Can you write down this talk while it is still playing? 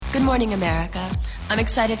Good morning, America. I'm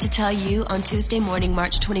excited to tell you on Tuesday morning,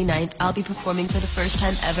 March 29th, I'll be performing for the first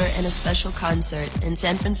time ever in a special concert in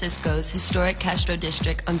San Francisco's historic Castro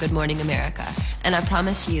District on Good Morning America. And I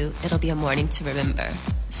promise you, it'll be a morning to remember.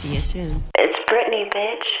 See you soon. It's Britney,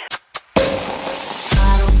 bitch.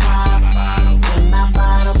 Bottle pop, when my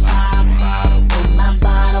bottle pop, when my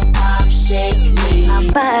bottle pop, shake me. My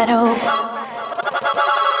bottle.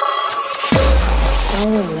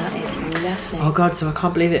 Oh, that is lovely. Oh God, so I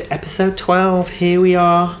can't believe it. Episode 12, here we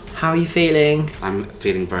are. How are you feeling? I'm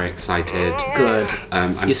feeling very excited. Good.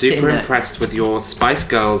 I'm You're sitting super there- impressed with your Spice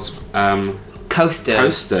Girls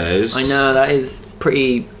coasters. I know, that is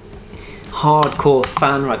pretty hardcore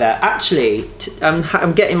fan right there. Actually,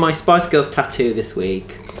 I'm getting my Spice Girls tattoo this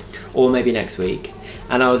week, or maybe next week.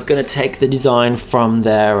 And I was going to take the design from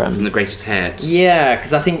their... From the greatest hits. yeah,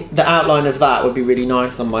 because I think the outline of that would be really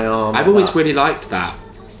nice on my arm. I've always really liked that.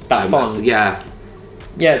 That font. Yeah.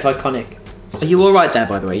 Yeah, it's iconic. Are you all right there,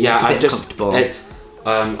 by the way? You Yeah, look a I'm bit just... uncomfortable. It's...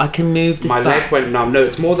 I can move this my back. leg went numb. No,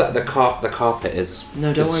 it's more that the carpet is...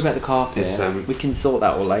 No, don't worry about the carpet. We can sort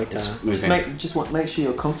that all later. moving. Make sure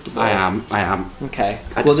you're comfortable. I am. Okay.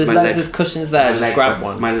 I Well, just- there's my loads leg- of cushions there. Just grab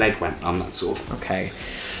one. My leg went numb, that's all. Okay.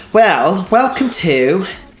 Well, welcome to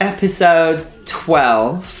episode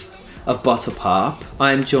 12 of Bottle Pop.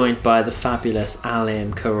 I'm joined by the fabulous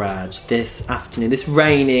Alim Karaj this afternoon. This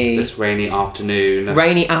rainy afternoon.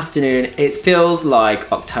 It feels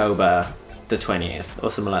like October the 20th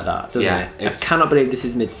or something like that, doesn't Yeah, it? I cannot believe this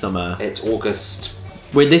is midsummer. It's August.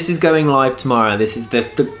 This is going live tomorrow. This is the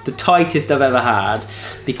tightest I've ever had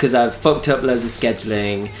because I've fucked up loads of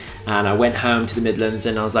scheduling and I went home to the Midlands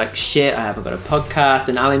and I was like, shit, I haven't got a podcast,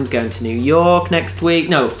 and Alan's going to New York next week.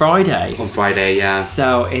 No, Friday. On Friday, yeah.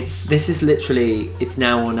 So this is literally, it's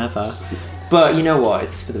now or never. But you know what?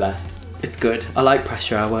 It's for the best. It's good. I like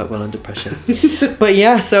pressure. I work well under pressure. But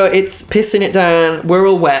yeah, so it's pissing it down. We're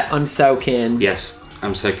all wet. I'm soaking. Yes,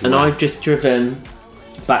 I'm soaking And wet. I've just driven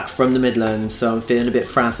back from the Midlands, so I'm feeling a bit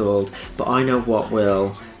frazzled. But I know what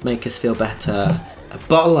will make us feel better. A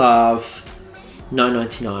bottle of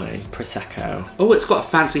 $9.99 Prosecco. Oh, it's got a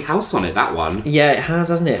fancy house on it, that one. Yeah, it has,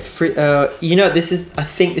 hasn't it? I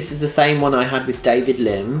think this is the same one I had with David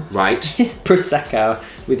Lim. Right. It's Prosecco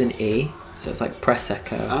with an E, so it's like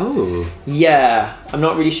Prosecco. Oh. Yeah, I'm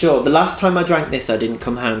not really sure. The last time I drank this, I didn't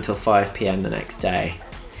come home till 5 p.m. the next day.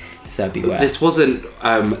 So beware. This wasn't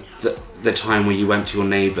the time where you went to your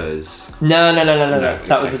neighbours. No.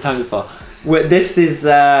 That was the time before. This is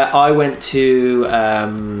I went to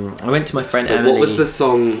my friend Emily. What was the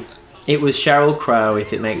song? It was Sheryl Crow,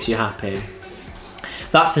 If It Makes You Happy.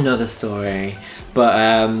 That's another story. But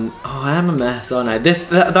I am a mess, aren't I?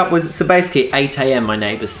 That was so basically 8 a.m. my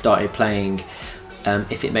neighbours started playing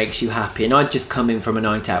If It Makes You Happy, and I'd just come in from a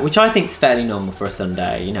night out, which I think is fairly normal for a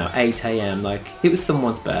Sunday, 8 a.m, like it was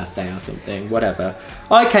someone's birthday or something, whatever.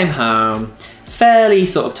 I came home fairly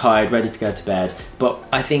sort of tired, ready to go to bed, but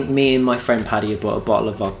I think me and my friend Paddy had bought a bottle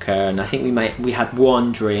of vodka, and I think we had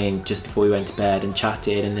one drink just before we went to bed and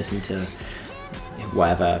chatted and listened to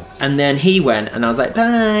whatever, and then he went and I was like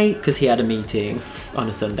bye, because he had a meeting on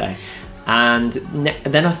a Sunday, and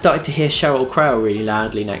then I started to hear Sheryl Crow really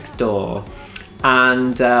loudly next door.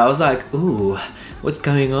 And I was like, ooh, what's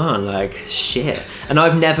going on? Like, shit. And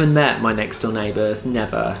I've never met my next door neighbours,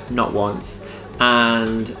 never, not once.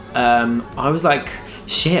 And I was like,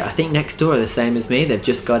 shit, I think next door are the same as me. They've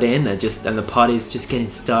just got in, and the party's just getting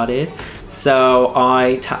started. So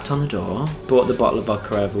I tapped on the door, brought the bottle of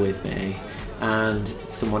vodka over with me, and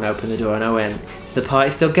someone opened the door and I went, is the party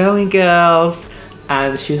still going, girls?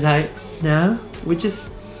 And she was like, no, we're just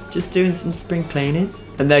doing some spring cleaning.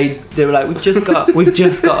 And they were like, we've just got up, we've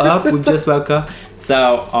just woke up.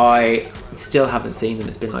 So I still haven't seen them.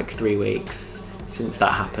 It's been like 3 weeks since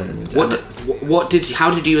that happened.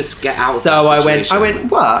 How did you get out of so that situation? I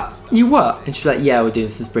went, what? You what? And she was like, yeah, we're doing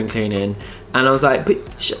some spring cleaning. And I was like, but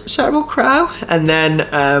Sheryl Crow? And then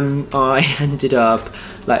I ended up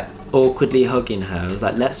like awkwardly hugging her. I was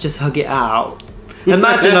like, let's just hug it out.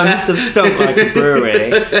 Imagine I must have stunk like a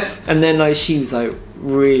brewery. And then like she was like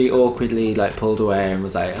really awkwardly like pulled away and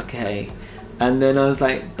was like, okay. And then I was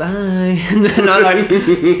like, bye. And then I like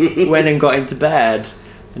went and got into bed.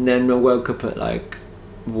 And then I woke up at like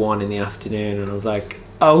 1 in the afternoon and I was like,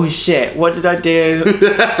 oh shit, what did I do?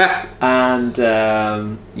 And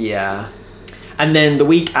yeah. And then the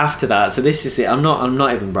week after that, so this is it, I'm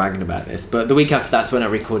not even bragging about this, but the week after that's when I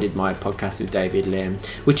recorded my podcast with David Lim,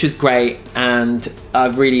 which was great, and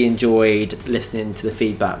I've really enjoyed listening to the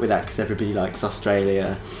feedback with that because everybody likes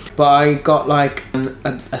Australia. But I got like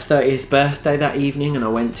a 30th birthday that evening and I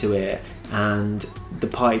went to it, and the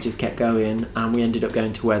party just kept going, and we ended up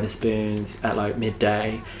going to Weatherspoons at like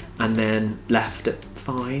midday, and then left at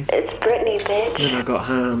 5. It's Britney, bitch. Then I got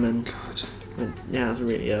home and God. yeah, I was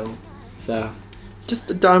really ill. So,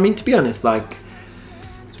 just, I mean, to be honest, like,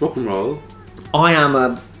 It's rock and roll. I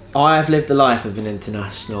have lived the life of an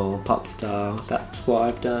international pop star. That's what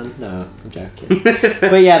I've done. No, I'm joking.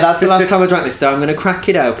 But yeah, that's the last time I drank this, so I'm going to crack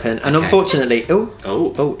it open. And Okay. unfortunately,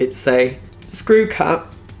 Oh. it's a screw cap.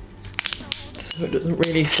 So it doesn't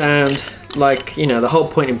really sound like, you know, the whole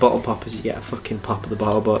point in bottle pop is you get a fucking pop of the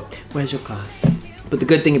bottle, but where's your glass? But the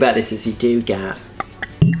good thing about this is you do get...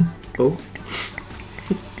 Oh.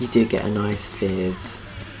 You do get a nice fizz.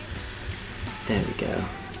 There we go.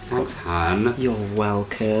 Thanks, Han. You're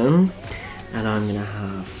welcome. And I'm going to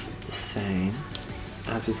have the same,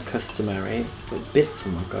 as is customary. With bits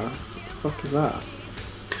on my glass. What the fuck is that?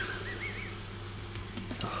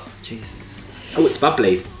 Oh, Jesus. Oh, it's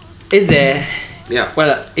bubbly. Is it? Yeah.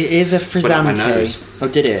 Well, it is a Went up my frizzante. nose. Oh,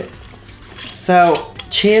 did it? So,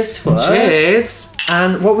 cheers to us. Cheers.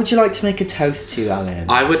 And what would you like to make a toast to, Alan?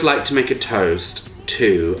 I would like to make a toast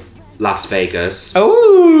to Las Vegas.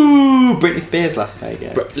 Oh, Britney Spears Las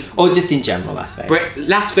Vegas. Or just in general Las Vegas.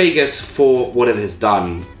 Las Vegas for what it has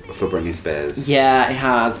done for Britney Spears. Yeah, it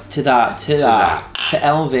has. To that. To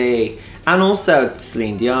LV. And also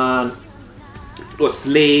Celine Dion, Or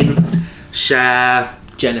Celine, Cher,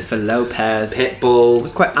 Jennifer Lopez. Pitbull.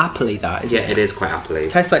 It's quite appley, that, isn't Yeah, it? it is quite happily.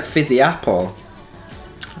 Tastes like fizzy apple.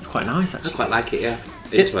 That's quite nice, I actually. quite like it, yeah.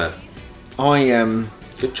 Into it.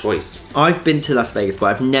 Good choice. I've been to Las Vegas, but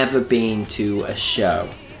I've never been to a show.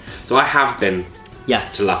 So I have been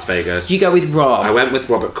Yes. to Las Vegas. Do you go with Rob? I went with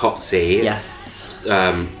Robert Copsey, Yes.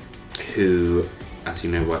 who, as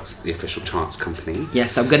you know, works at the Official Charts Company.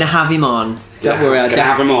 Yes, I'm gonna have him on. Don't Yeah, worry, gonna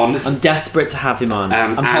have him on. I'm desperate to have him on.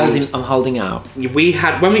 And- I'm holding out. We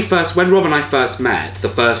had when Rob and I first met, the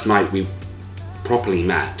first night we properly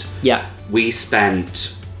met, Yeah. we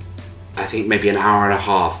spent, I think, maybe an hour and a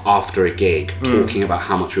half after a gig talking about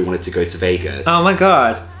how much we wanted to go to Vegas. Oh my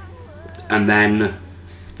god. And then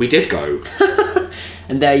we did go.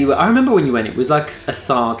 And there you were. I remember when you went. It was like a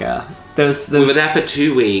saga. There was We were there for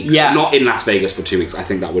 2 weeks. Yeah. Not in Las Vegas for 2 weeks. I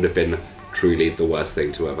think that would have been truly the worst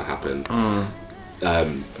thing to ever happen.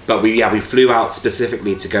 But we flew out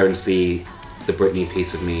specifically to go and see the Britney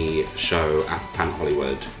Piece of Me show at Planet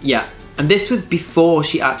Hollywood. Yeah, and this was before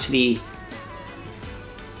she actually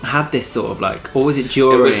had this sort of like, or was it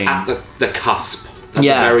during? It was at the cusp, at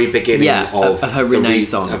Yeah. the very beginning Yeah, of her the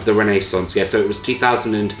renaissance. of the Renaissance. Yeah, so it was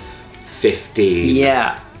 2015.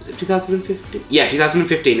 Yeah, Was it 2015? Yeah,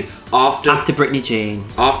 2015. After Britney Jean.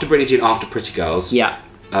 after Britney Jean, after Pretty Girls. Yeah,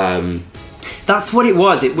 Um, that's what it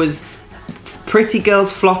was. It was Pretty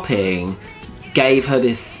Girls flopping gave her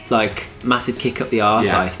this like massive kick up the arse.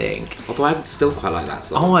 Yeah. I think. although I still quite like that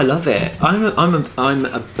song. Oh, I love it. I'm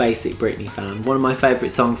a basic Britney fan. One of my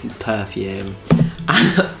favourite songs is Perfume.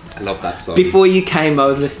 I love that song. Before you came, I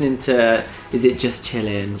was listening to Is It Just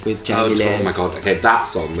Chillin' with Jamie Lynn. Oh my god! Okay, that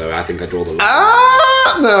song though, I think I draw the line.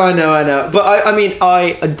 Ah, no, I know. But I mean,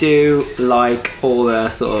 I do like all the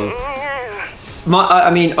sort of.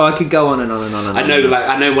 I could go on and on and on and on. I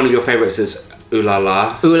know one of your favourites is Ooh La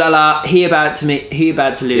La. Ooh la la, he about to lose. Yeah,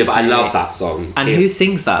 but I me. love that song. And Yeah. who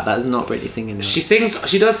sings that? That is not Britney singing that. She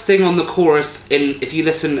does sing on the chorus in, if you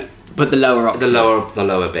listen, But the lower octave. the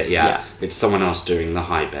lower bit, yeah. Yeah. It's someone else doing the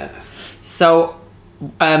high bit. So,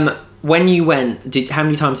 when you went, how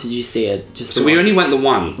many times did you see it? Just So the we once? only went the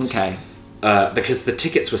once. Okay. Because the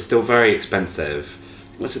tickets were still very expensive.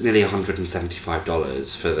 Was it nearly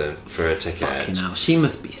 $175 for a ticket? Fucking hell, she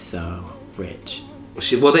must be so rich.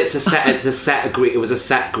 Well, it's a set. It was a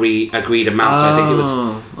set agreed amount. So I think it was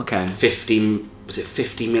Okay.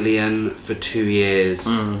 50 million for 2 years,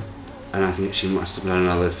 and I think she must have done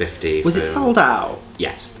another 50. Was it sold out?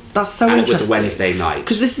 Yes. That's so And it interesting. was a Wednesday night.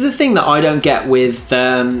 Because this is the thing that I don't get with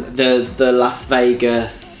the Las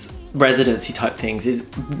Vegas residency type things is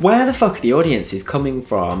where the fuck are the audiences coming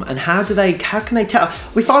from and how can they tell?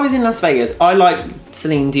 If I was in Las Vegas, I like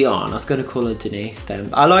Celine Dion. I was going to call her Denise then.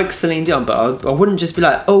 I like Celine Dion, but I wouldn't just be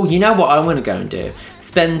like, oh, you know what I want to go and do?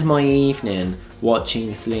 Spend my evening watching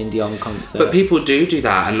the Celine Dion concert. But people do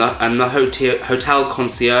that, and the hotel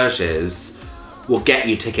concierges will get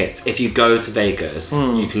you tickets. If you go to Vegas,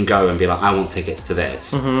 you can go and be like, I want tickets to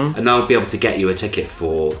this, and they'll be able to get you a ticket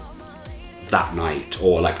for that night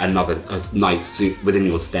or like another night within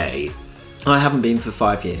your stay. I haven't been for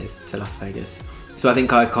 5 years to Las Vegas. So I think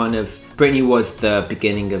Britney was the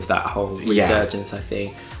beginning of that whole resurgence, I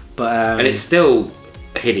think. But And it's still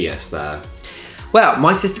hideous there. well,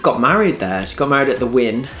 my sister got married there. She got married at the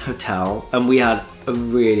Wynn Hotel, and we had a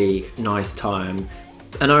really nice time.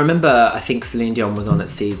 And I remember, I think Celine Dion was on at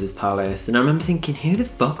Caesar's Palace, and I remember thinking, who the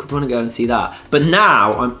fuck would want to go and see that? But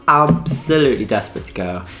now I'm absolutely desperate to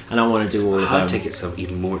go, and I want to do all of Her them. tickets are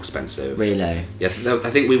even more expensive. Really? Yeah,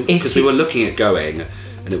 I think because we were looking at going,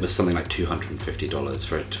 and it was something like $250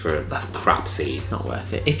 for a crap seat. It's not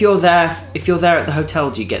worth it. If you're there at the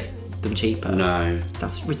hotel, do you get them cheaper? No.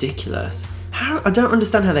 That's ridiculous. How? I don't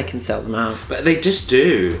understand how they can sell them out. But they just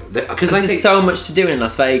do. Because I think there's so much to do in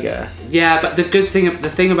Las Vegas. Yeah, but the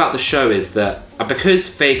thing about the show is that because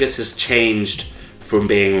Vegas has changed from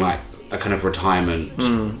being like a kind of retirement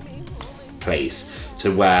place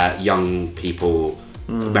to where young people,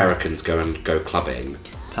 Americans go clubbing.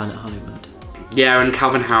 Planet Hollywood. Yeah, and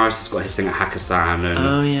Calvin Harris has got his thing at Hakkasan, and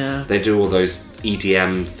oh yeah, they do all those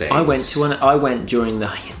EDM things. I went during the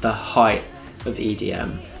height of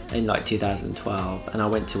EDM in like 2012, and I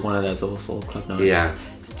went to one of those awful club nights. Yeah,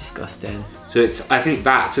 it's disgusting. So I think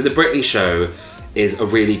the Britney show is a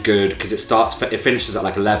really good, because it finishes at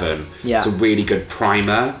like 11. Yeah, it's a really good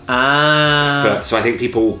primer. So I think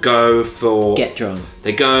people go for get drunk.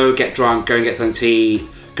 They go get drunk, go and get something to eat,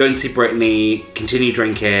 go and see Britney, continue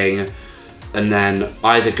drinking, and then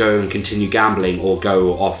either go and continue gambling or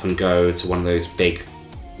go off and go to one of those big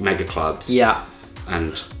mega clubs. Yeah.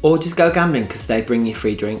 Or just go gambling, because they bring you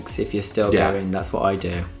free drinks if you're still going. That's what I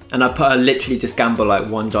do. And I literally just gamble like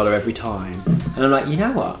 $1 every time. And I'm like, you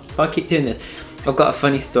know what? If I keep doing this. I've got a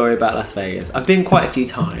funny story about Las Vegas. I've been quite a few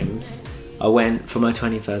times. I went for my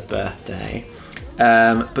 21st birthday.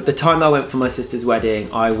 But the time I went for my sister's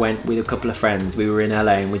wedding, I went with a couple of friends. We were in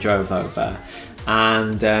LA and we drove over.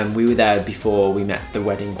 And we were there before we met the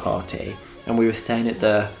wedding party. And we were staying at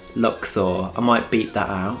the Luxor. I might beat that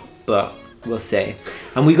out, but we'll see.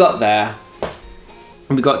 And we got there,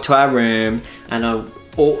 and we got to our room, and I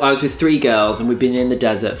was with 3 girls, and we'd been in the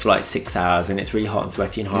desert for like 6 hours, and it's really hot and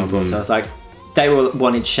sweaty and horrible. So I was like, they all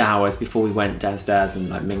wanted showers before we went downstairs and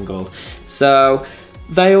like mingled. So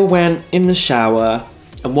they all went in the shower,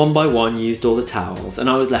 and one by one used all the towels, and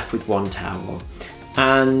I was left with 1 towel.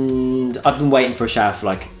 And I'd been waiting for a shower for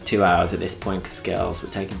like 2 hours at this point, because girls were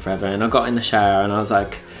taking forever. And I got in the shower, and I was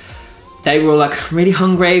like, they were all like, I'm really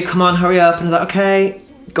hungry, come on, hurry up. And I was like, okay.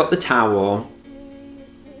 Got the towel,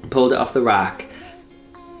 pulled it off the rack,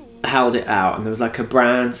 held it out, and there was like a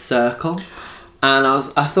brown circle. And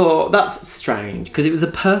I thought, that's strange, because it was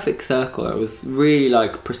a perfect circle. It was really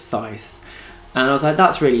like precise. And I was like,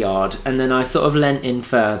 that's really odd. And then I sort of leant in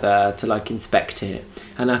further to like inspect it.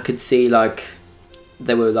 And I could see like,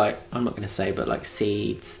 there were like, I'm not going to say, but like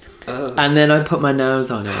seeds. And then I put my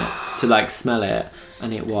nose on it to like smell it.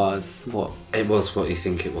 And it was what? It was what you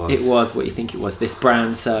think it was. It was what you think it was, this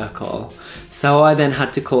brown circle. So I then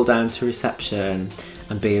had to call down to reception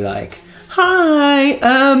and be like, hi,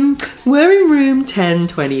 we're in room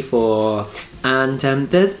 1024 and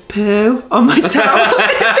there's poo on my towel.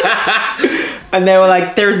 And they were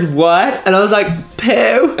like, there's what? And I was like,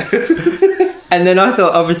 poo. And then I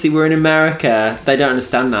thought, obviously we're in America, they don't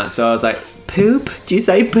understand that. So I was like, poop? Do you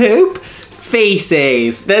say poop?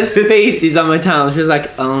 Feces. There's feces on my towel. She was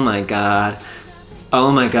like, oh my god.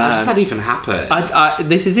 Oh my god. How does that even happen?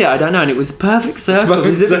 This is it. I don't know. And it was a perfect circle. It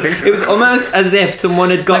was almost as if someone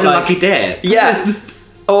had got like a lucky dip. Yes.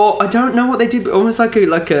 Or I don't know what they did, but almost like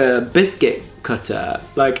a biscuit cutter.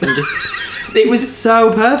 Like, and just it was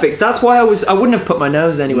so perfect. That's why I wouldn't have put my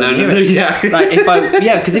nose anywhere near it. Yeah. Like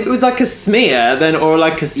because if it was like a smear then, or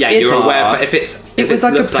like a spit you're bar, aware, but if it was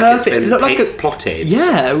like looks a like it's perfect, been it looked like plotted.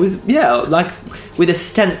 Yeah, it was like with a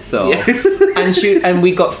stencil. Yeah. and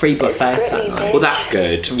we got free buffet that night. Well, that's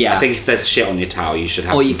good. Yeah. I think if there's shit on your towel, you should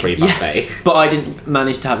have some free buffet. Yeah. But I didn't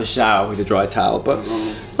manage to have a shower with a dry towel. But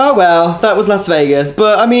oh well, that was Las Vegas.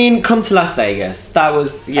 But I mean, come to Las Vegas. That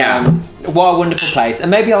was what a wonderful place.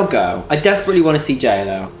 And maybe I'll go. I desperately want to see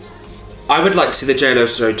J-Lo. I would like to see the J-Lo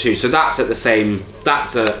show too. So that's at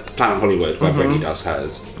Planet Hollywood where Britney does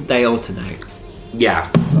hers. They alternate. Yeah.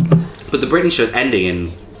 But the Britney show's ending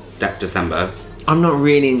in December. I'm not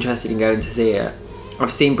really interested in going to see it.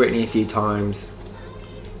 I've seen Britney a few times.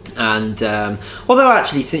 And although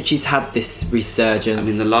actually, since she's had this resurgence... I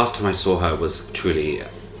mean, the last time I saw her was truly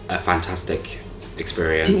a fantastic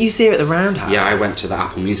experience. Didn't you see her at the Roundhouse? Yeah, I went to the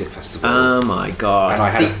Apple Music Festival. Oh my god.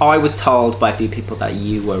 And I was told by a few people that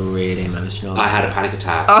you were really emotional. I had a panic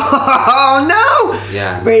attack. Oh no!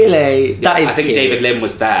 Yeah. Really? Yeah, That is I think cute. David Lim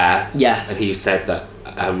was there. Yes. And he said that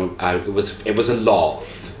it was a lot.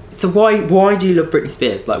 So why do you love Britney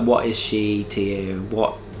Spears? Like, what is she to you?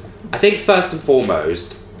 What? I think first and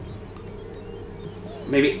foremost,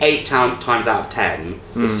 maybe 8 times out of 10,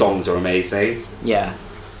 the songs are amazing. Yeah.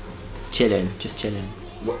 Just chilling.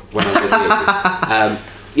 When I'm with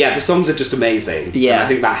you. yeah, the songs are just amazing. Yeah. And I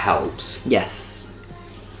think that helps. Yes.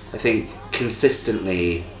 I think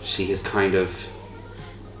consistently she has kind of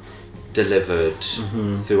delivered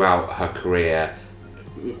throughout her career.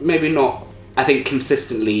 Maybe not, I think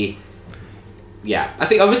consistently, yeah, I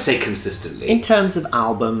think I would say consistently. In terms of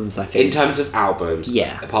albums, I think. In terms of albums,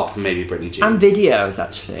 Yeah. apart from maybe Britney Jean. And videos,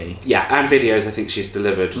 actually. Yeah, and videos I think she's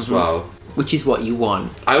delivered as well. Which is what you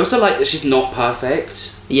want. I also like that she's not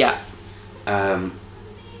perfect. Yeah.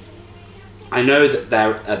 I know that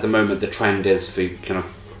there at the moment the trend is for kind of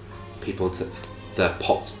people to, the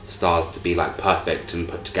pop stars to be like perfect and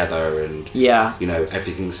put together and Yeah. you know,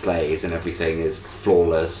 everything slays and everything is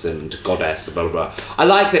flawless and goddess and blah blah blah. I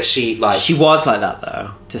like that she like She was like that,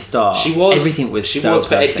 though, to start. she was Everything was she so was,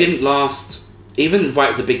 but it perfect. didn't last. Even right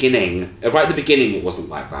at the beginning, it wasn't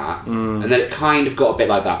like that, and then it kind of got a bit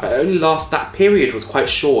like that. But it only that period was quite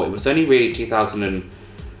short. It was only really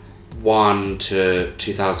 2001 to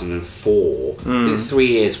 2004. I think 3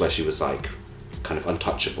 years where she was like kind of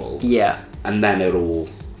untouchable. Yeah. And then it all.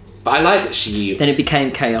 But I like that she. Then it became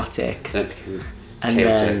chaotic. Then it became And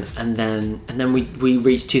chaotic. then we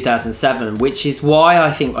reached 2007, which is why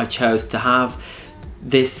I think I chose to have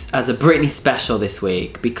this as a Britney special this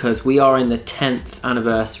week, because we are in the 10th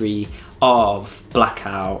anniversary of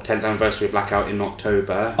Blackout. 10th anniversary of Blackout in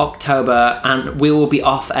October. October, and we will be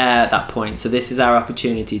off air at that point, so this is our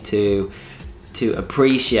opportunity to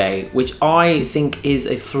appreciate, which I think is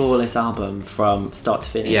a flawless album from start to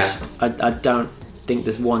finish. Yeah. I don't think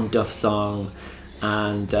there's one duff song,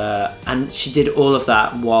 and she did all of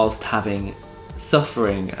that whilst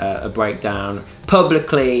suffering a breakdown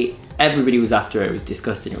publicly. Everybody was after it. It was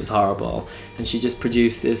disgusting. It was horrible, and she just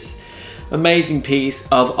produced this amazing piece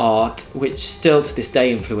of art, which still to this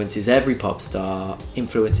day influences every pop star,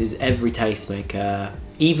 influences every tastemaker,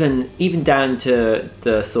 even down to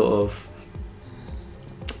the sort of,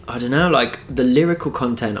 I don't know, like the lyrical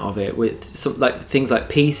content of it, with some like things like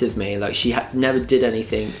 "Piece of Me." Like she never did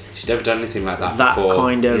anything. She'd never done anything like that That before.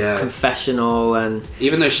 kind of Yeah. confessional, and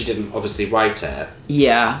Even though she didn't obviously write it,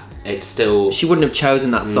 yeah, it's still. she wouldn't have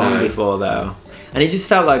chosen that song No. before though, and it just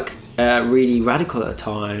felt like really radical at the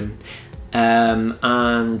time.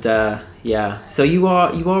 Yeah, so you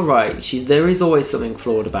are right. There is always something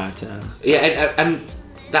flawed about her. Yeah, and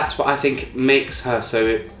that's what I think makes her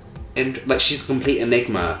so. Like she's a complete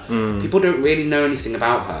enigma. People don't really know anything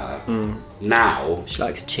about her now. She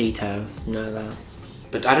likes Cheetos, you know that.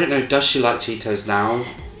 But I don't know. Does she like Cheetos now?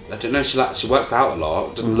 I don't know. She works out a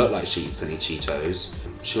lot. Doesn't look like she eats any Cheetos.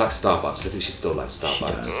 She likes Starbucks. I think she still likes She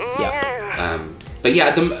Starbucks. does. Yeah. But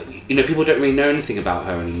yeah, people don't really know anything about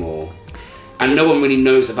her anymore, and no one really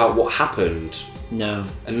knows about what happened. No.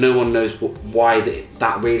 And no one knows why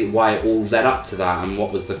it all led up to that, and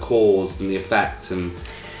what was the cause and the effect, and.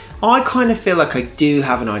 I kind of feel like I do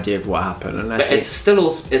have an idea of what happened, and But it's a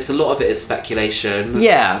lot of it is speculation.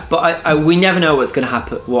 yeah, but we never know what's going to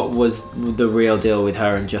happen. What was the real deal with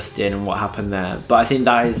her and Justin, and what happened there? But I think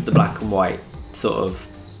that is the black and white sort of.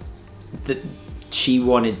 That she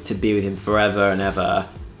wanted to be with him forever and ever,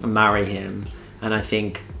 and marry him, and I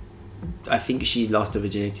think she lost her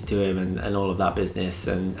virginity to him, and all of that business,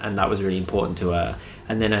 and that was really important to her.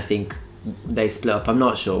 And then I think they split up. I'm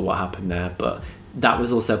not sure what happened there, but. That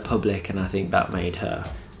was also public, and I think that made her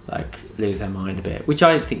like lose her mind a bit, which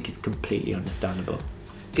I think is completely understandable.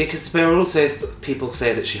 Yeah, because there are also people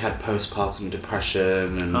say that she had postpartum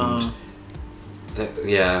depression, and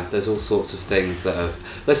there's all sorts of things that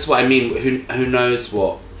have. This is what I mean. Who knows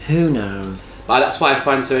what? Who knows? That's what I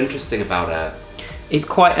find so interesting about her. It's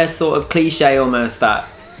quite a sort of cliche almost that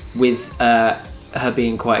with her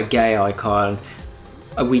being quite a gay icon.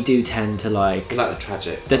 We do tend to like The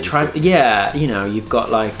tragic. Yeah, you know, you've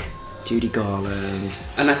got like Judy Garland,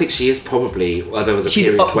 and I think she is probably. Well, there was a She's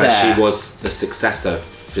period up where there. she was the successor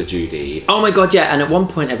for Judy. Oh my god, yeah! And at one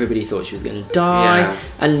point, everybody thought she was going to die, Yeah.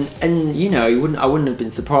 and you know, I wouldn't have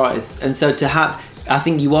been surprised. And so to have, I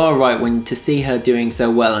think you are right to see her doing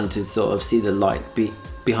so well, and to sort of see the light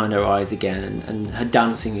behind her eyes again, and her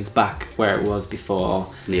dancing is back where it was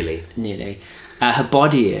before. Nearly. Her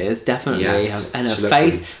body is definitely, Yes, and her she looks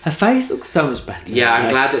face. Her face looks so much better. Yeah, I'm Like,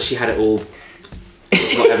 glad that she had it all.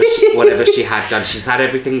 Whatever she had done, she's had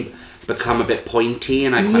everything become a bit pointy,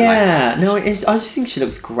 and I quite like that. No, I just think she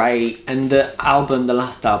looks great, and the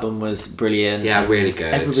last album was brilliant. Yeah, really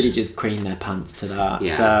good. Everybody just creamed their pants to that.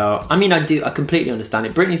 Yeah. So I mean, I completely understand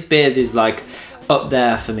it. Britney Spears is like up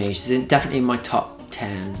there for me. She's definitely in my top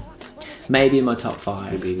 10, maybe in my top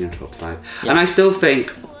 5. Maybe in your top 5. Yeah. And I still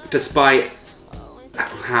think, despite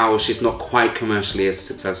how she's not quite commercially as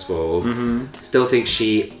successful, still think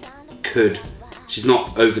she's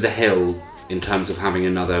not over the hill in terms of having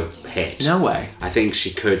another hit. No way. I think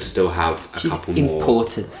she could still have a She's couple more.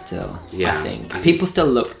 imported still. Yeah. I think people still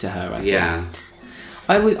look to her. I think. Yeah.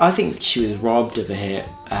 I think she was robbed of a hit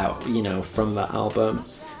out, from that album.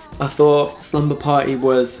 I thought Slumber Party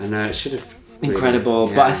was I know, it should have... incredible,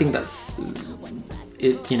 really, but I yeah. think that's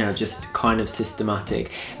it. Just kind of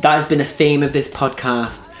systematic. That has been a theme of this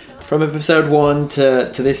podcast from episode 1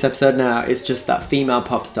 to this episode now. It's just that female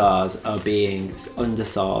pop stars are being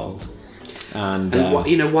undersold, and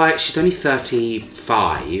And why she's only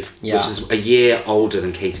 35, Yeah. which is a year older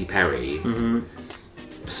than Katy Perry. Mm-hmm.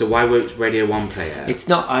 So why won't Radio 1 play it? it's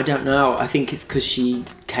not. I don't know. I think it's because she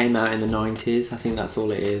came out in the 90s. I think that's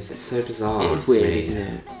all it is. It's so bizarre. It is to weird, me. isn't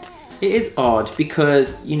it? It is odd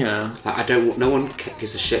because Like, no one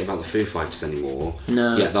gives a shit about the Foo Fighters anymore.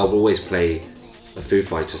 No. Yet they'll always play a Foo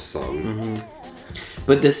Fighters song.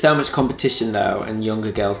 But there's so much competition though, and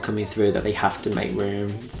younger girls coming through that they have to make room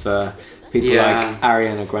for people Yeah. like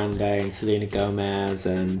Ariana Grande and Selena Gomez.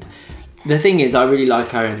 And the thing is, I really like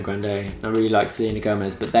Ariana Grande, and I really like Selena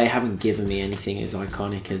Gomez, but they haven't given me anything as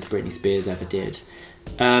iconic as Britney Spears ever did.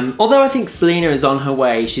 Although I think Selena is on her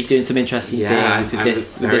way, she's doing some interesting things with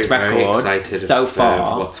this record very excited so for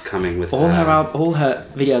far. what's coming with All her. all her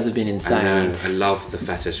videos have been I insane. know. I love the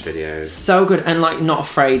fetish videos. So good, and not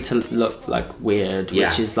afraid to look weird, Yeah.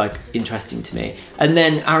 which is interesting to me. And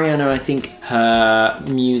then Ariana, I think her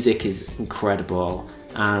music is incredible,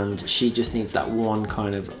 and she just needs that one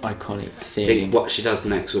kind of iconic I thing. think what she does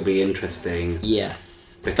next will be interesting.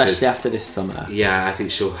 Yes, Because- especially after this summer. Yeah, I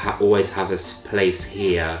think she'll always have a place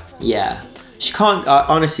here. Yeah, she can't.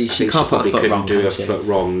 Honestly, I she think can't she put a probably foot couldn't wrong. do can a she? foot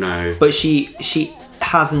wrong, no. But she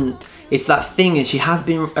hasn't. It's that thing is she has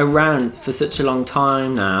been around for such a long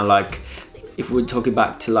time now. If we're talking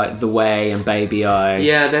back to The Way and Baby I.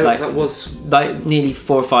 Yeah, that was... nearly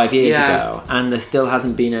 4 or 5 years Yeah. ago, and there still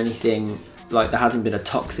hasn't been anything there hasn't been a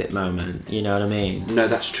toxic moment. You know what I mean? No,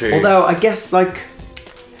 that's true. Although I guess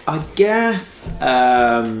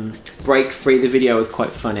Break Free, the video was quite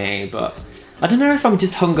funny, but I don't know if I'm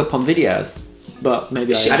just hung up on videos. But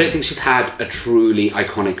maybe I don't think she's had a truly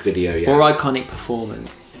iconic video yet. or iconic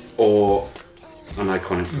performance. Or an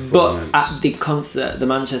iconic But performance. at the concert, the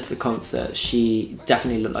Manchester concert, she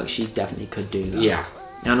definitely looked like she definitely could do that. Yeah.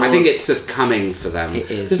 And I all think of- it's just coming for them. It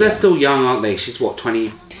is, Because they're yeah. still young, aren't they? She's what,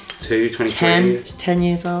 22, 23? 10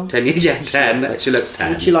 years old. 10 years? Yeah, 10. She looks 10.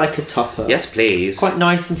 Would you like a topper? Yes, please. Quite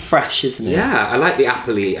nice and fresh, isn't it? Yeah, I like the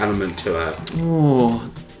appley element to her. Ooh.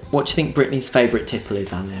 What do you think Britney's favourite tipple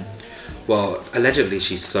is, Anne? Well, allegedly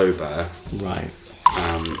she's sober, Right.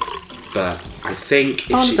 but I think if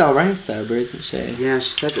Lana she... Del Rey's sober, isn't she? Yeah,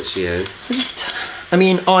 she said that she is.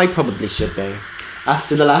 I probably should be.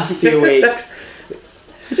 After the last few weeks.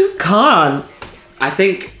 I just can't. I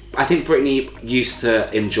think Britney used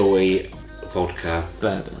to enjoy vodka.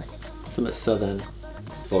 Bourbon. Something southern.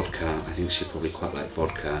 Vodka. I think she probably quite liked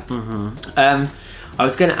vodka. I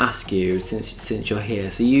was going to ask you, since you're here,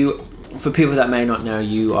 so you, for people that may not know,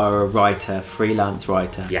 you are a writer, freelance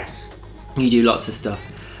writer. Yes. You do lots of stuff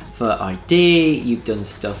for ID, you've done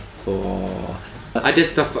stuff for... I've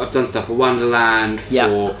done stuff for Wonderland,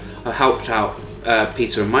 Yeah. I helped out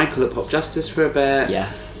Peter and Michael at Pop Justice for a bit.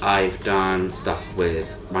 Yes. I've done stuff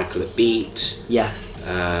with Michael at Beat. Yes.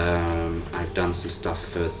 I've done some stuff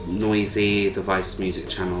for Noisy, the Vice Music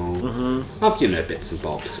Channel. Mm-hmm. I've, bits and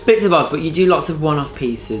bobs. Bits of but you do lots of one-off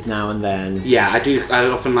pieces now and then. Yeah, I do. I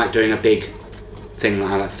often like doing a big thing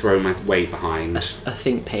that I throw my weight behind. A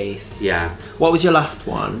think piece. Yeah. What was your last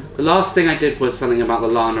one? The last thing I did was something about the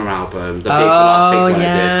Lana album. The last big one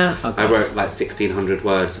yeah. I did. Oh, I God. wrote 1,600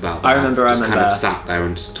 words about that. I remember. Just kind of sat there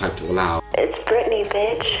and just typed it all out. It's Britney,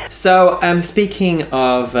 bitch. So, speaking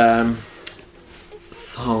of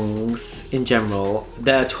songs in general,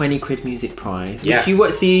 the 20 quid music prize. Yes.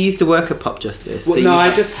 So you used to work at Pop Justice. Well, so no,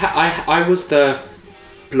 you I was the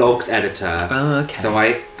blogs editor. Oh, okay. So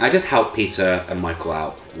I just helped Peter and Michael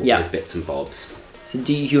out Yeah. with bits and bobs. So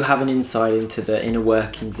do you have an insight into the inner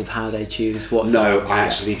workings of how they choose what songs? No, I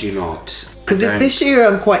actually do not. Because I don't. this year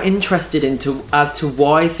I'm quite interested as to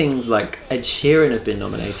why things like Ed Sheeran have been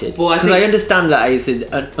nominated. Well, I Because I think- understand that it's an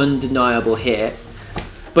undeniable hit,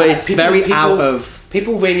 but it's People- out of...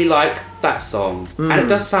 People really like that song, and it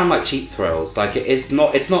does sound like Cheap Thrills. Like it's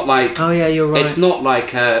not like. Oh yeah, you're right. It's not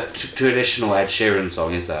like a traditional Ed Sheeran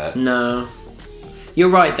song, is it? No. You're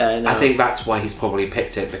right there. No. I think that's why he's probably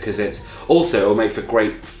picked it, because it'll make for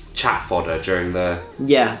great chat fodder during the...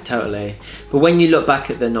 Yeah, totally. But when you look back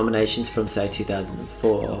at the nominations from, say,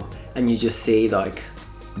 2004, and you just see, like,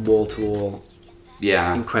 wall-to-wall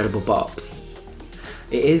Yeah. incredible bops,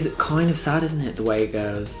 it is kind of sad, isn't it, the way it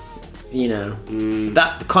goes? you know,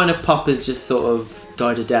 that kind of pop has just sort of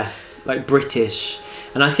died a death, like British.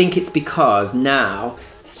 And I think it's because now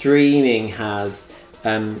streaming has,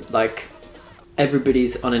 like,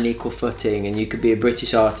 everybody's on an equal footing, and you could be a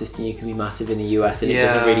British artist and you can be massive in the US, and it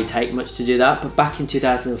doesn't really take much to do that. But back in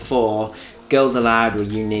 2004, Girls Aloud were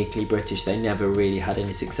uniquely British. They never really had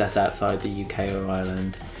any success outside the UK or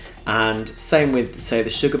Ireland. And same with, say, the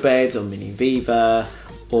Sugar Babes or Mini Viva,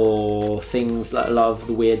 or things like a lot of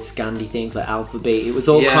the weird Scandi things like Alphabeat. It was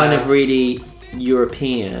all kind of really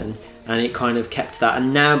European, and it kind of kept that.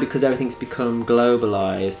 And now, because everything's become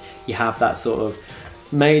globalized, you have that sort of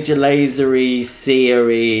Major Lazer-y,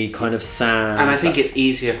 Sia-y kind of sound. And I think it's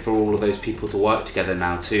easier for all of those people to work together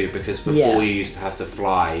now too, because before you used to have to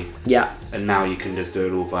fly. Yeah. And now you can just do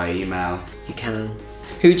it all via email. You can.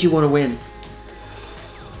 Who do you want to win?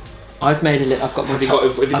 I've made a list. I've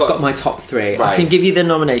got my top 3. Right. I can give you the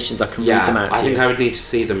nominations. I can read them out to I think you. I would need to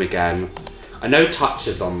see them again. I know Touch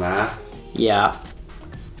is on there. Yeah.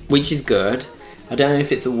 Which is good. I don't know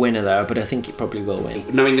if it's a winner though, but I think it probably will win.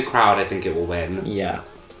 Knowing the crowd, I think it will win. Yeah.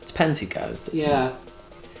 Depends who goes, doesn't it?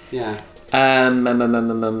 Yeah.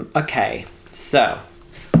 Okay. So,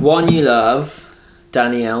 One You Love,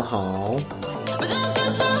 Danielle Hall. But don't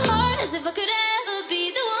touch my heart as if I could ever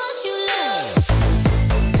be the one you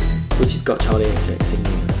love. Which has got Charlie XX singing,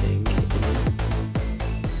 I think.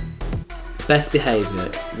 Best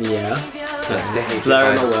Behaviour, yeah. Best Behaviour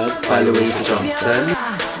Slur by- My Words by by Louisa Louisa Johnson. Johnson.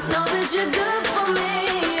 Know that you're good for me.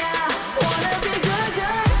 Wanna be good,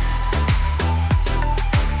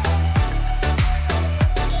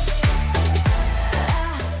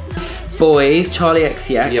 Boys, Charlie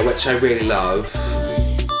XCX. Yeah, which I really love.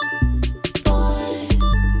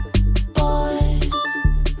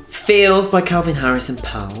 Feels by Calvin Harris and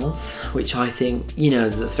Pals, which I think, you know,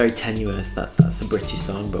 that's very tenuous. That's a British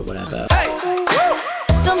song, but whatever.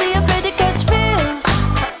 Don't be afraid to catch feels.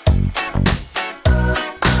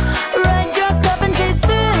 Ride your cup and chase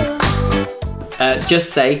thrills.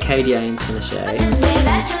 Just Say, KDA and Tinashe. Just say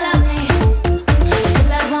that you love me,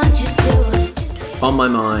 'cause I want you to. On My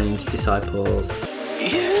Mind, Disciples.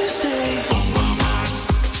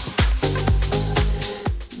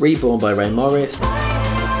 Reborn by Ray Morris.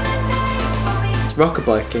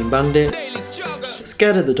 Rockabye, Clean Bandit.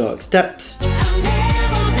 Scared of the Dark Steps.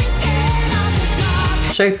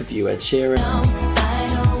 Shape of You, Ed Sheeran.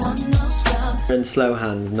 And Slow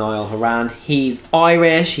Hands, Niall Horan. He's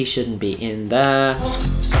Irish, he shouldn't be in there.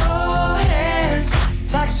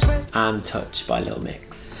 And Touch by Lil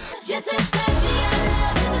Mix.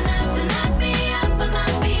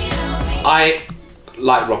 I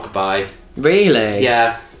like Rockabye. Really?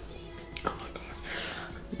 Yeah.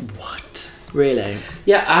 What? Really?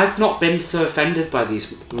 Yeah, I've not been so offended by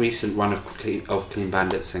these recent run of Clean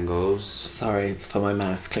Bandit singles. Sorry for my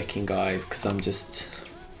mouse clicking, guys, because I'm just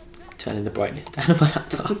turning the brightness down on my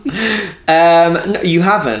laptop. No, you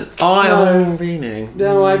haven't. Oh, really?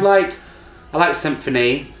 No, I like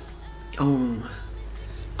Symphony. Oh,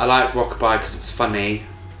 I like Rockabye because it's funny.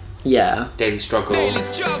 yeah. Daily Struggle.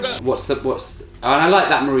 What's and I like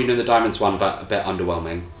that Marina and the Diamonds one, but a bit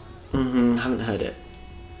underwhelming. Haven't heard it.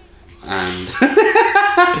 And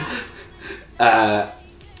I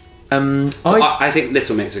I think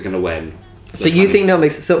Little Mix are gonna win. So you think Little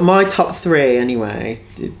Mix? So my top 3 anyway,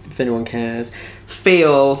 if anyone cares.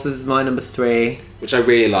 Feels is my number 3. Which I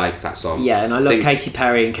really like that song. Yeah, and I love think- Katy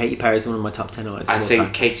Perry, and Katy Perry is one of my top 10 artists. I of all think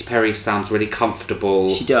time. Katy Perry sounds really comfortable.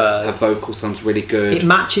 She does. Her vocal sounds really good. It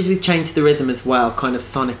matches with Chained to the Rhythm as well, kind of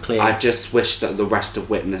sonically. I just wish that the rest of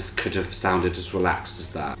Witness could have sounded as relaxed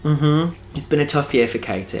as that. It's been a tough year for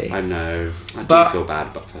Katy. I know. I But- do feel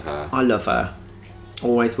bad, but for her. I love her.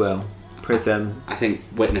 Always will. Prism. I think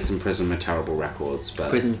Witness and Prism are terrible records, but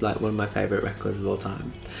Prism's like one of my favourite records of all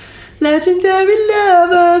time. Legendary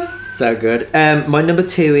Lovers. So good. My number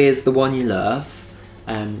 2 is The One You Love,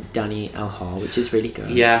 Danny L. Hall, which is really good.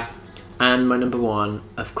 yeah. And my number 1,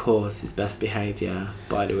 of course, is Best Behaviour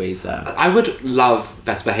by Louisa. I would love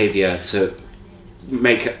Best Behaviour to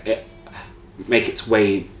make its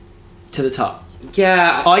way. To the top.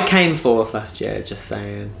 Yeah. I came 4th last year, just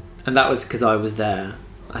saying. And that was because I was there,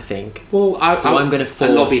 I think. Well, I'm gonna I force-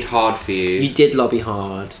 lobbied hard for you. You did lobby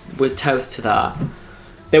hard. We're toast to that.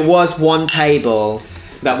 There was one table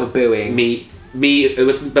that were booing. It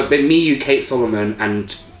was, but me, you, Kate Solomon,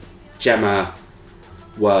 and Gemma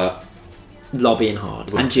were Lobbying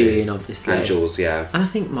hard. And Julian, obviously. and Jules, yeah. And I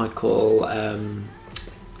think Michael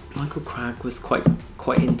Cragg was quite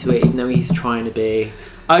into it, even though he's trying to be.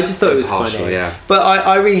 I just thought it was Partial, funny. yeah. But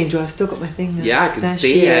I really enjoyed it. I've still got my thing there. Yeah, I can There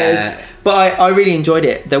see she it. is. But I really enjoyed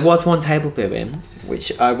it. There was one table booing,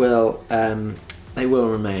 which I will They will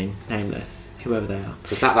remain nameless, whoever they are.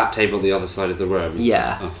 Was that table at the other side of the room?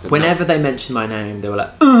 Yeah. Oh, Whenever they mentioned my name, they were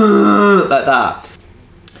like, "Ugh," like that.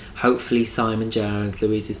 Hopefully Simon Jones,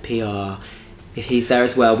 Louise's PR, if he's there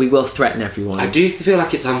as well, we will threaten everyone. I do feel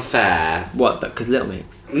like it's unfair. What, because Little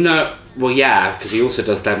Mix? No, well, yeah, because he also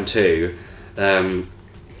does them too.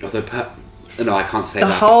 Although, no, I can't say The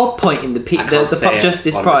that. whole point in the can't say Pop it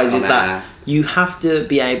Justice on Prize is air. that you have to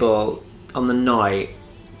be able, on the night,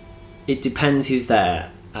 it depends who's there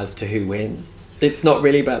as to who wins. It's not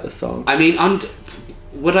really about the song. I mean,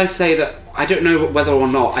 would I say that, I don't know whether or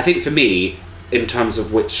not, I think for me, in terms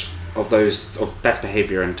of which of those, of Best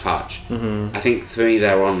Behaviour and Touch, I think for me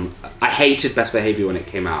they're on, I hated Best Behaviour when it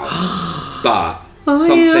came out, but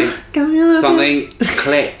something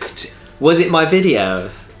clicked. Was it my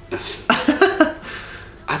videos?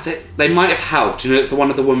 I think they might have helped, you know, the one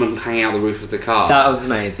of the women hanging out the roof of the car. That was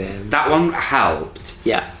amazing. That one helped.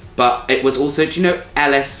 Yeah. But it was also, do you know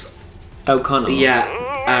Ellis? O'Connell.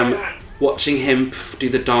 Yeah. Watching him do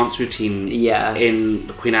the dance routine Yes.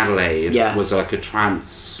 in Queen Adelaide Yes. was like a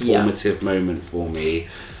transformative moment for me.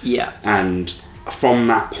 Yeah. And from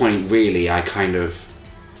that point, really, I kind of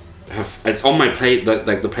have... It's on my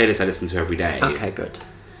the playlist I listen to every day. Okay, good.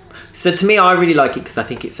 So to me, I really like it because I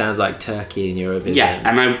think it sounds like Turkey in Eurovision. Yeah,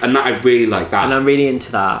 and I really like that. And I'm really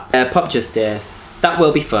into that. Pop Justice, that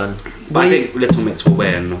will be fun. But I think Little Mix will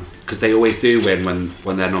win, because they always do win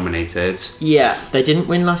when they're nominated. Yeah, they didn't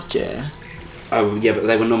win last year. Oh, yeah, but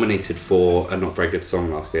they were nominated for a not very good song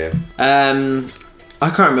last year. I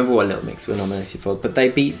can't remember what Little Mix were nominated for, but they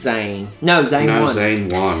beat Zayn. No, Zayn won.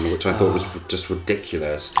 Zayn won, which I thought was just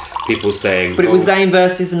ridiculous. People saying... But it was Zayn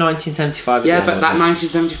versus the 1975. Yeah, again, but that wasn't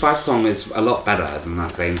 1975 song is a lot better than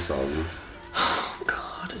that Zayn song. Oh,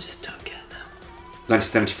 God, I just don't get them.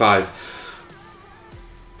 1975.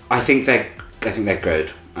 I think they're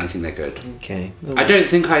good. I think they're good. Okay. I don't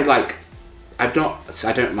think I'm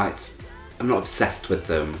not obsessed with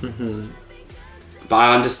them. Mm-hmm. But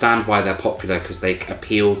I understand why they're popular, because they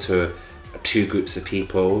appeal to two groups of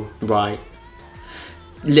people. Right.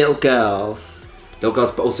 Little girls. Little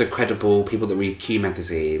girls, but also credible people that read Q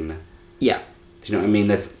magazine. Yeah. Do you know what I mean?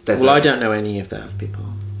 Well, I don't know any of those people.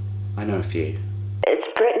 I know a few. It's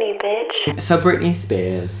Britney, bitch. So Britney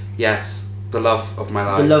Spears. Yes, the love of my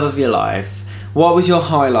life. The love of your life. What was your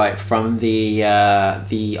highlight from the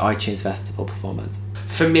iTunes Festival performance?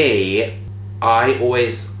 For me, I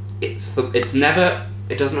always she doesn't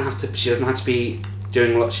have to be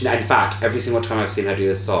doing a lot. In fact, every single time I've seen her do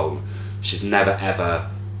this song, she's never ever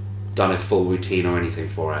done a full routine or anything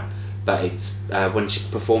for it. But it's when she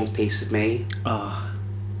performs "Piece of Me." Oh,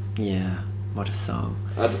 yeah, what a song!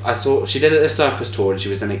 I saw she did it at a circus tour and she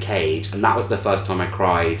was in a cage, and that was the first time I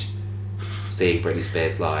cried seeing Britney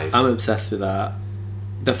Spears live. I'm obsessed with that.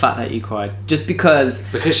 The fact that you cried just because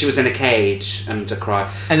she was in a cage and to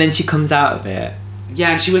cry, and then she comes out of it.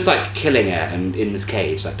 Yeah, and she was like killing it and in this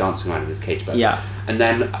cage, like dancing around in this cage. But yeah, and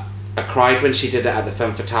then I cried when she did it at the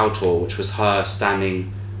Femme Fatale tour, which was her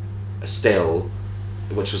standing still,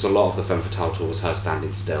 which was a lot of the Femme Fatale tour was her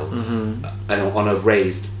standing still, and on a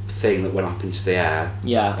raised thing that went up into the air.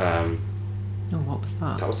 Yeah. Oh, what was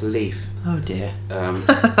that? That was a leaf. Oh dear. And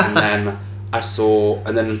then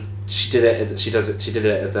and then she did it. She did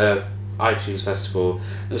it at the iTunes Festival.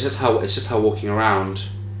 It's just her walking around.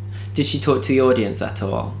 Did she talk to the audience at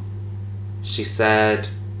all? She said,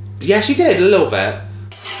 yeah, she did a little bit.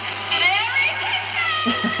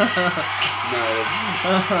 No,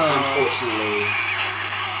 unfortunately.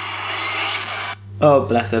 Oh,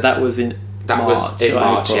 bless her. That was in March. Was in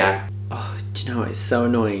March, April. yeah. Oh, do you know what? It's so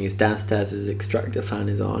annoying. Is downstairs as Extractor fan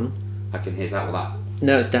is on. I can hear that.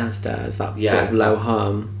 No, it's downstairs. That sort of low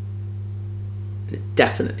hum. It's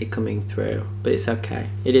definitely coming through, but it's okay.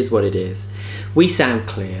 It is what it is. We sound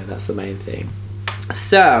clear. That's the main thing.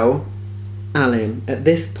 So, Alan, at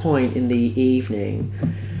this point in the evening,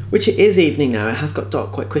 which it is evening now, it has got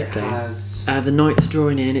dark quite quickly. It has. The nights are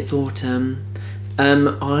drawing in. It's autumn.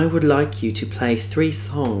 I would like you to play 3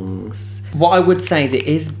 songs. What I would say is it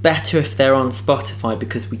is better if they're on Spotify,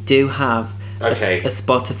 because we do have a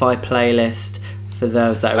Spotify playlist for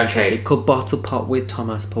those that are interested called Bottle Pop with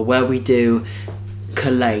Thomas Paul, where we do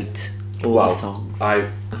collate all the songs. Oh,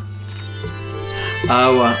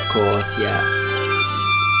 of course, yeah.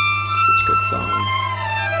 Such a good song.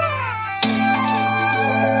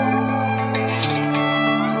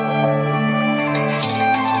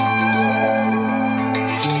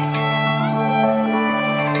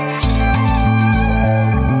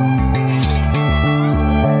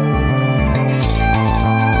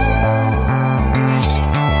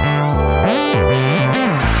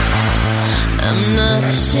 I'm not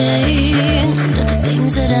ashamed of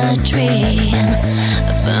things that I dream. I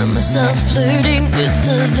find myself flirting with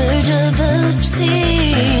the verge of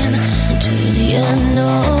obscene. Into the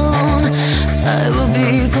unknown, I will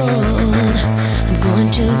be bold. I'm going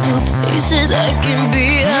to places I can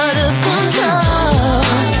be out of control.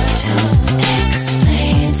 To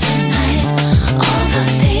explain tonight all the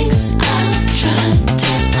things I've tried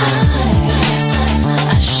to hide.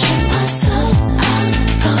 I shut myself out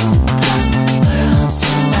from the world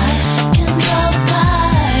so I can draw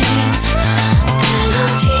lines. Then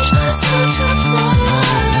I'll teach myself to fly.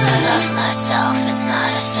 I love myself, it's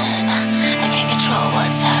not a sin. I can't control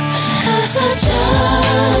what's happening. 'Cause I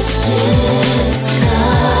just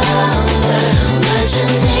discovered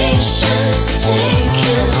imagination's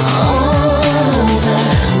taking over.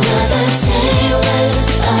 Another day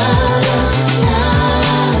without a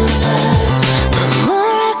lover. The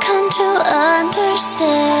more I come to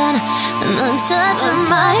understand, and the touch of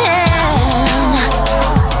my hand.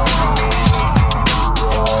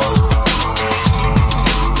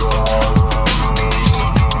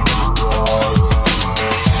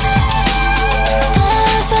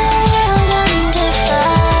 There's a world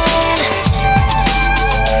undefined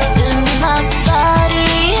in my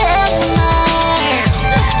body and mind.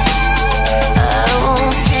 I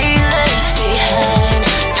won't be left behind.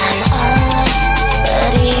 I'm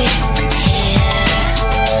already here.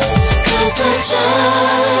 'Cause I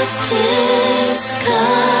just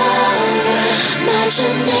discovered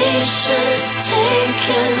imagination's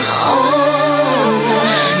taken over.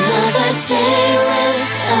 Another day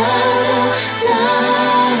without a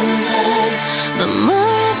lover. The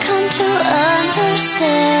more I come to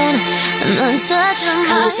understand, and the touch of my hand.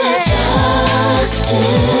 'Cause I just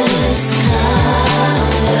discovered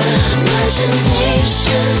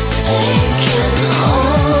imagination's taken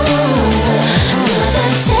over. Another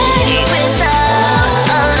day without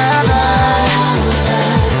a lover.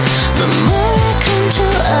 The more I come to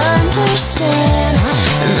understand,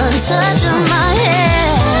 and the touch of my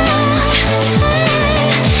hand.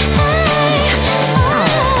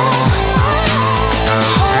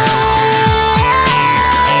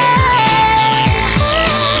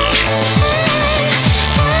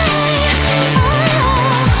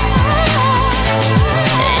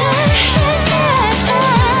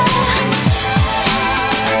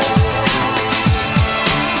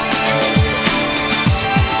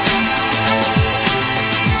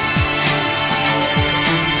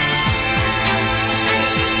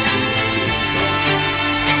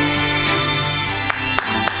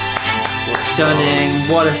 Stunning,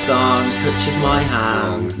 what a song, Touch of My What a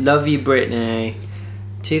song. Hand. Love You Britney,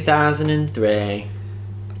 2003.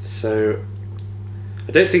 So,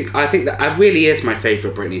 I think that really is my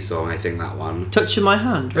favourite Britney song, I think that one. Touch of My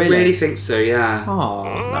Hand, I really? really think so, yeah.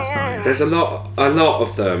 Oh, that's nice. There's a lot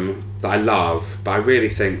of them that I love, but I really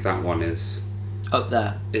think that one is Up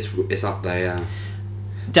there. up there, yeah.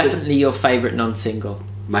 Definitely your favourite non-single.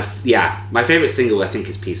 My favourite single I think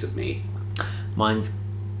is Piece of Me. Mine's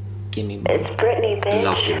Gimme More. I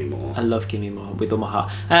love Gimme More. I love Gimme More with all my heart.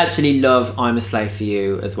 I actually love I'm a Slave for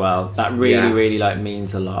You as well. That really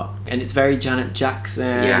means a lot. And it's very Janet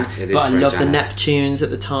Jackson. Yeah, it is But I very love the Janet. Neptunes at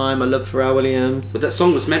the time. I love Pharrell Williams. But that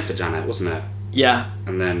song was meant for Janet, wasn't it? Yeah.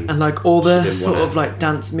 And then And like all the didn't sort want of it. like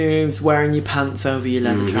dance moves, wearing your pants over your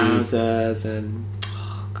leather trousers, and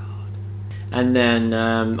oh god. And then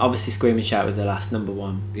obviously Scream and Shout was the last number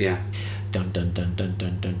one. yeah. Dun dun dun dun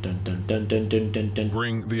dun dun dun dun dun dun dun dun dun.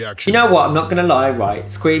 Bring the action. You know what? I'm not gonna lie. Right,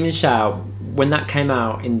 Scream and Shout, when that came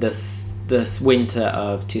out in this winter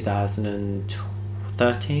of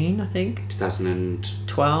 2013, I think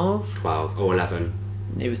 2012 12. or 11.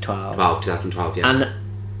 It was 12. 2012, yeah. And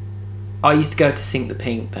I used to go to Sink the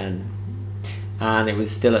Pink then, and it was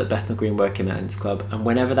still at the Bethnal Green Working Men's Club. And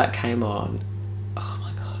whenever that came on, oh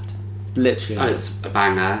my god, it's literally. Oh, it's a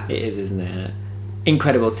banger. It is, isn't it?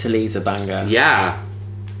 Incredible Talisa banger. Yeah.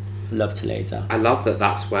 Love Talisa. I love that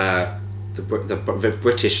that's where the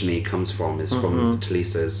British knee comes from, is from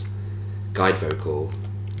Talisa's guide vocal.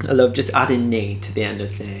 I love just adding knee to the end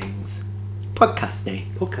of things. Podcast knee.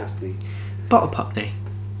 Podcast knee. Bottle pop knee.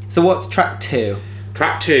 So what's track 2?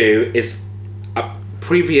 Track 2 is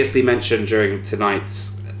previously mentioned during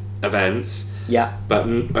tonight's events, Yeah. but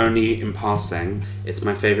only in passing. It's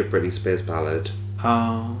my favourite Britney Spears ballad.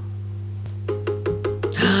 Oh.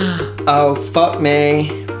 Oh, fuck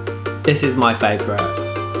me. This is my favourite.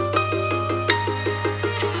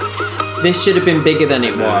 This should have been bigger than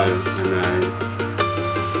it was. I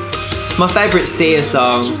know. It's my favourite Sia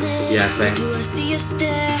song. Yeah, same. Do I see a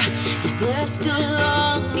stare? Is there still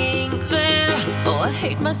longing there? Or I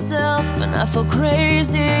hate myself and I feel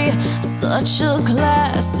crazy. Such a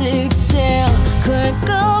classic tale. Current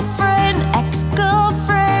girlfriend,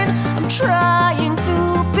 ex-girlfriend. I'm trying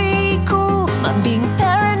to be cool. I'm being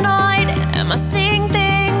paranoid. Am I seeing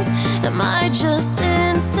things? Am I just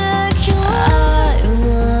insecure? I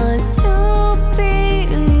want to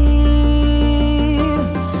believe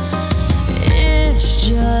it's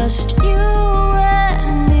just you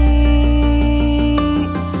and me.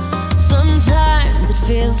 Sometimes it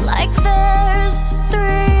feels like there's three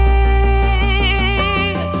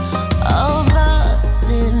of us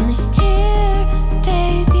in here,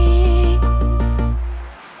 baby.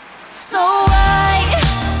 So I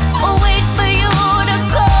will wait for you to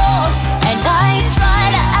call, and I try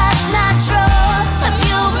to act natural. Have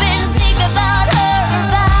you been thinking about her,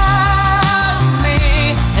 about me?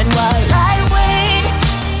 And while I wait,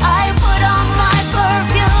 I put on my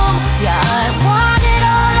perfume. Yeah, I want it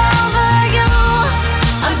all over you.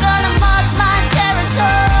 I'm gonna mark my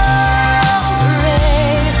territory.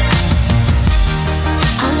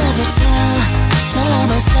 I'll never tell her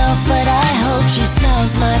myself, but I hope she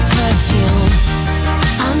smells my perfume.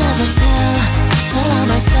 I'll never tell her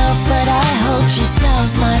myself, but I hope she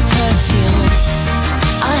smells my perfume.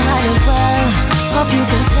 I hide it well, hope you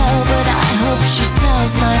can tell, but I hope she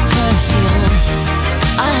smells my perfume.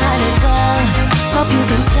 I hide it well, hope you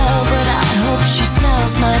can tell, but I hope she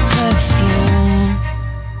smells my perfume.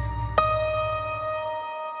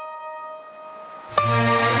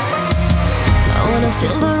 I wanna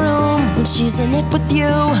fill the room when she's in it with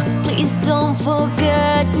you. Please don't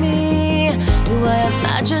forget me. Do I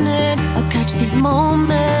imagine it or catch these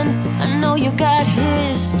moments? I know you got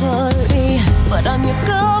history, but I'm your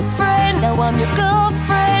girlfriend. Now I'm your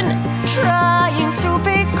girlfriend, trying to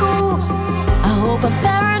be cool. I hope I'm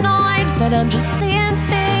paranoid, that I'm just seeing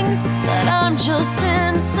things, that I'm just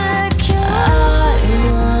insecure. I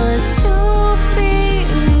want to believe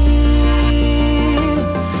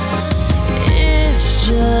it's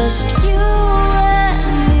just you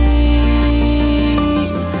and me.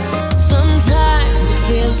 Sometimes it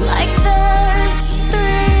feels like there's three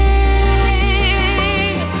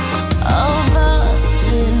of us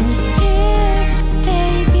in here,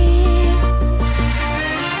 baby.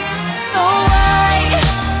 So I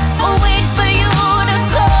will wait for you to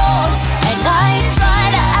call, and I try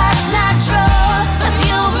to act natural. Have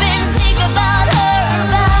you been thinking about her,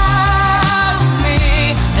 about me?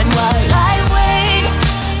 And while I wait,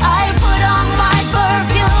 I put on my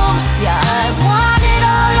perfume. Yeah, I want it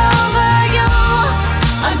all over you.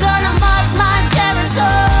 I'm gonna mark my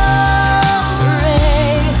territory.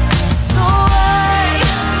 So I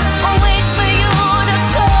will wait for you to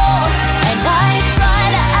call, and I try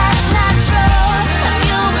to act natural. Have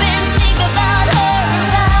you been thinking about her,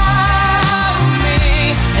 about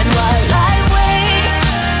me? And while I wait,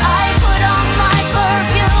 I put on my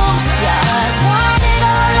perfume. Yeah, I want it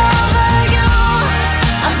all over you.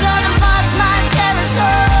 I'm gonna mark my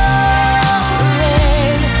territory.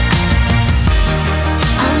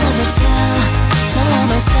 I'll never tell her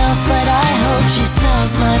myself, but I hope she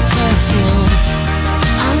smells my perfume.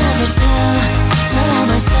 I'll never tell her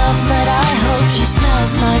myself, but I hope she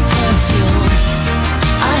smells my perfume.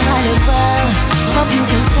 I hide it well, hope you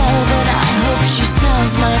can tell, but I hope she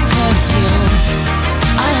smells my perfume.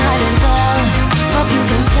 I hide it well, hope you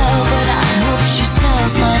can tell, but I hope she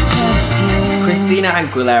smells my perfume. Christina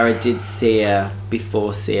Aguilera did Sia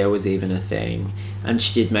before Sia was even a thing. And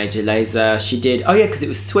she did Major Lazer. She did... Oh, yeah, because it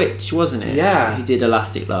was Switch, wasn't it? Yeah. Who did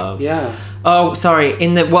Elastic Love. Yeah. Oh, sorry.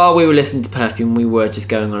 While we were listening to Perfume, we were just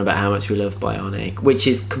going on about how much we love Bionic, which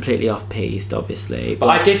is completely off-piste, obviously. But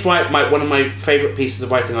I did write one of my favourite pieces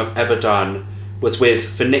of writing I've ever done was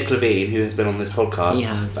for Nick Levine, who has been on this podcast, He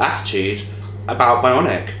has. Attitude, about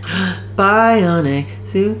Bionic. Bionic,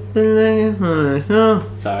 super...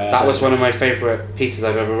 Sorry. That was one of my favourite pieces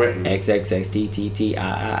I've ever written.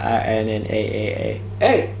 XXXDTTINNAAA.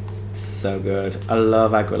 Hey! So good. I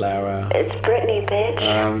love Aguilera. It's Britney,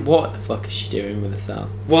 bitch. What the fuck is she doing with herself?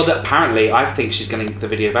 Well, apparently, I think she's getting the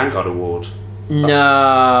Video Vanguard Award. No.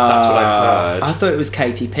 That's what I've heard. I thought it was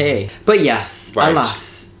Katy P. But yes, Right.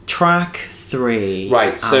 alas, track 3.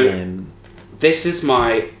 Right, so Alan. this is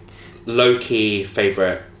my low-key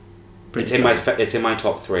favourite. Pretty It's in my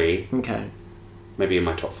top 3. Okay. Maybe in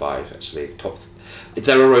my top 5, actually.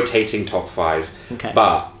 They're a rotating top 5. Okay.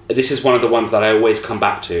 But this is one of the ones that I always come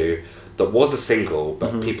back to that was a single,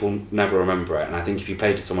 but people never remember it. And I think if you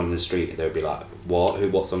played to someone in the street, they would be like,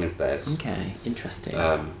 what song is this? Okay, interesting.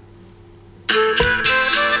 Um,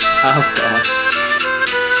 Oh god.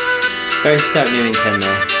 Very Stoke Newington,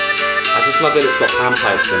 this. I just love that it's got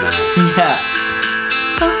panpipes in there. Yeah.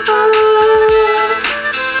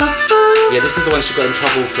 This is the one she got in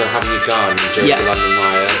trouble for having a gun during the London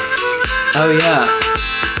riots. Oh yeah.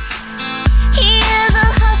 He is a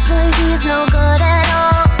hustler, he's no good at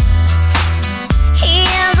all. He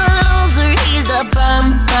is a loser, he's a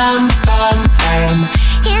bum.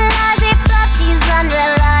 He lies, he bluffs, he's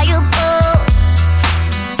unreliable.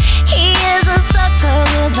 He is a sucker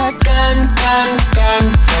with a gun.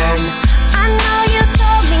 I know you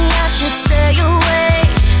told me I should stay away.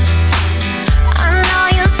 I know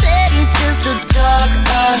you said he's just a dog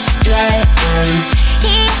astray.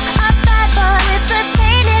 He's a bad boy with a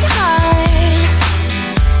tainted heart,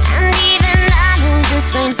 and even I know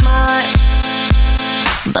this ain't smart.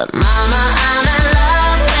 But mama, I'm in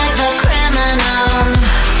love with a criminal,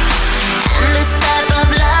 and this type of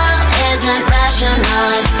love isn't rational,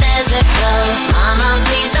 it's physical. Mama,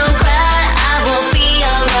 please don't cry, I will be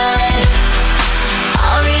alright.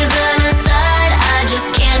 All reason aside, I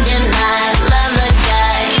just can't deny love the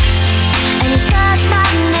guy, and he's got my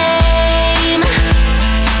name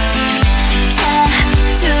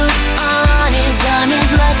tattooed on his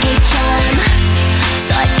lucky charm.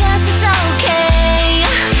 So I guess it's okay,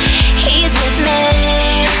 he's with me.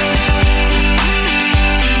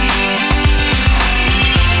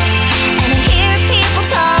 And I hear people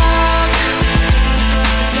talk,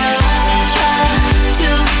 try to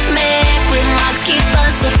make remarks, keep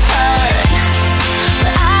us apart.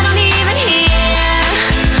 But I don't even hear,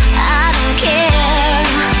 I don't care.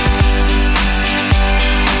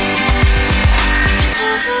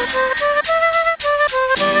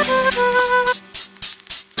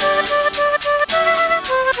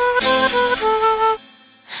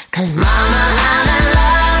 Cause mama, I'm in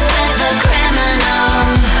love with a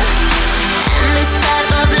criminal, and this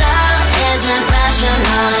type of love isn't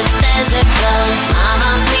rational, it's physical.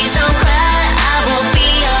 Mama, please don't cry, I will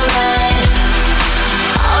be alright.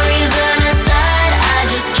 All reason aside, I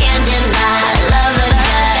just can't deny I love the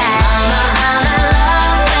guy. Mama, I'm in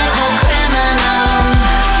love with a criminal,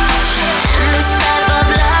 and this type of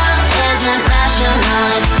love isn't rational,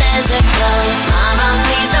 it's physical. Mama,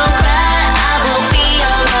 please don't cry, I will be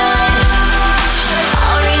alright.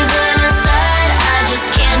 All reason aside, I just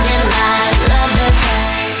can't deny I love the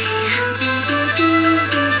guy.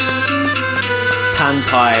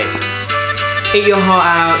 Panpipes. Eat Your Heart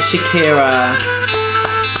Out, Shakira.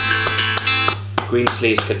 Green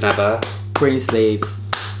Sleeves Could Never. Green Sleeves.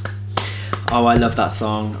 Oh, I love that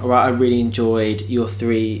song. Alright, I really enjoyed your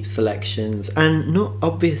 3 selections and not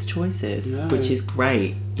obvious choices, No. which is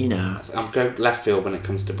great, you know. I'm going left field when it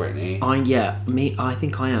comes to Britney. I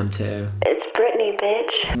think I am too. It's Britney,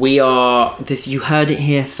 bitch. We are you heard it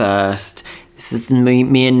here first. This is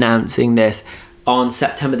me announcing this. On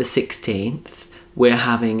September the 16th, we're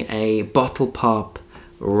having a bottle pop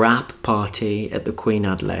rap party at the Queen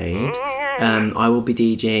Adelaide. I will be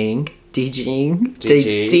DJing,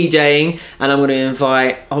 and I'm going to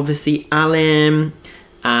invite obviously Alim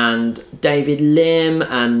and David Lim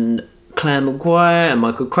and Claire Maguire and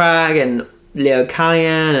Michael Cragg and Leo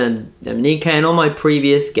Callian and Dominica and all my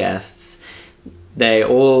previous guests. They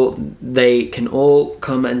can all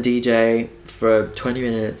come and DJ for 20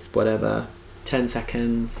 minutes, whatever, 10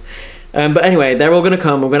 seconds. But anyway, they're all going to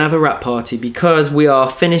come. We're going to have a rap party because we are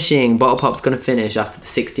finishing. Bottle Pop's going to finish after the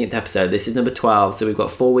 16th episode. This is number 12, so we've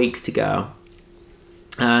got 4 weeks to go.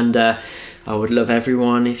 And I would love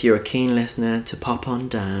everyone, if you're a keen listener, to pop on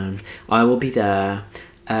down. I will be there.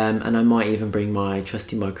 And I might even bring my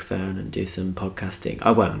trusty microphone and do some podcasting.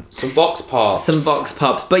 I won't. Some Vox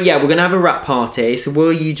Pops. But yeah, we're going to have a rap party. So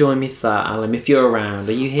will you join me for that, Alan? If you're around,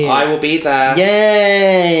 are you here? I will be there.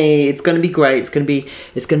 Yay! It's going to be great. It's going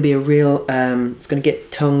to be a real... it's going to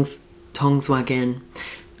get tongues wagging.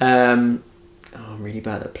 I'm really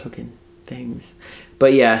bad at plugging things.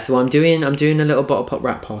 But yeah, so I'm doing a little Bottle Pop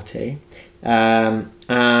rap party. And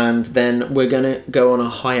then we're going to go on a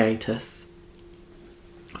hiatus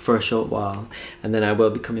for a short while, and then I will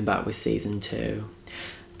be coming back with season 2.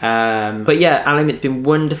 But yeah, Alim, it's been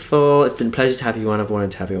wonderful. It's been a pleasure to have you on. I've wanted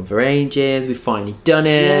to have you on for ages. We've finally done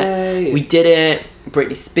it. Yay. We did it.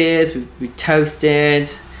 Britney Spears, we toasted.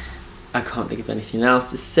 I can't think of anything else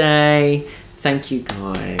to say. Thank you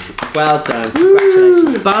guys. Well done.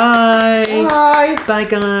 Congratulations. Bye. Bye. Bye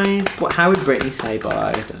guys. How would Britney say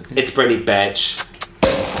bye? It's Britney, bitch.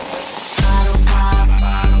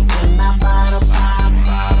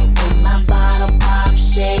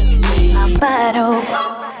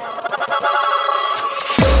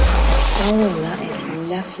 Oh, that is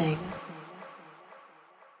lovely.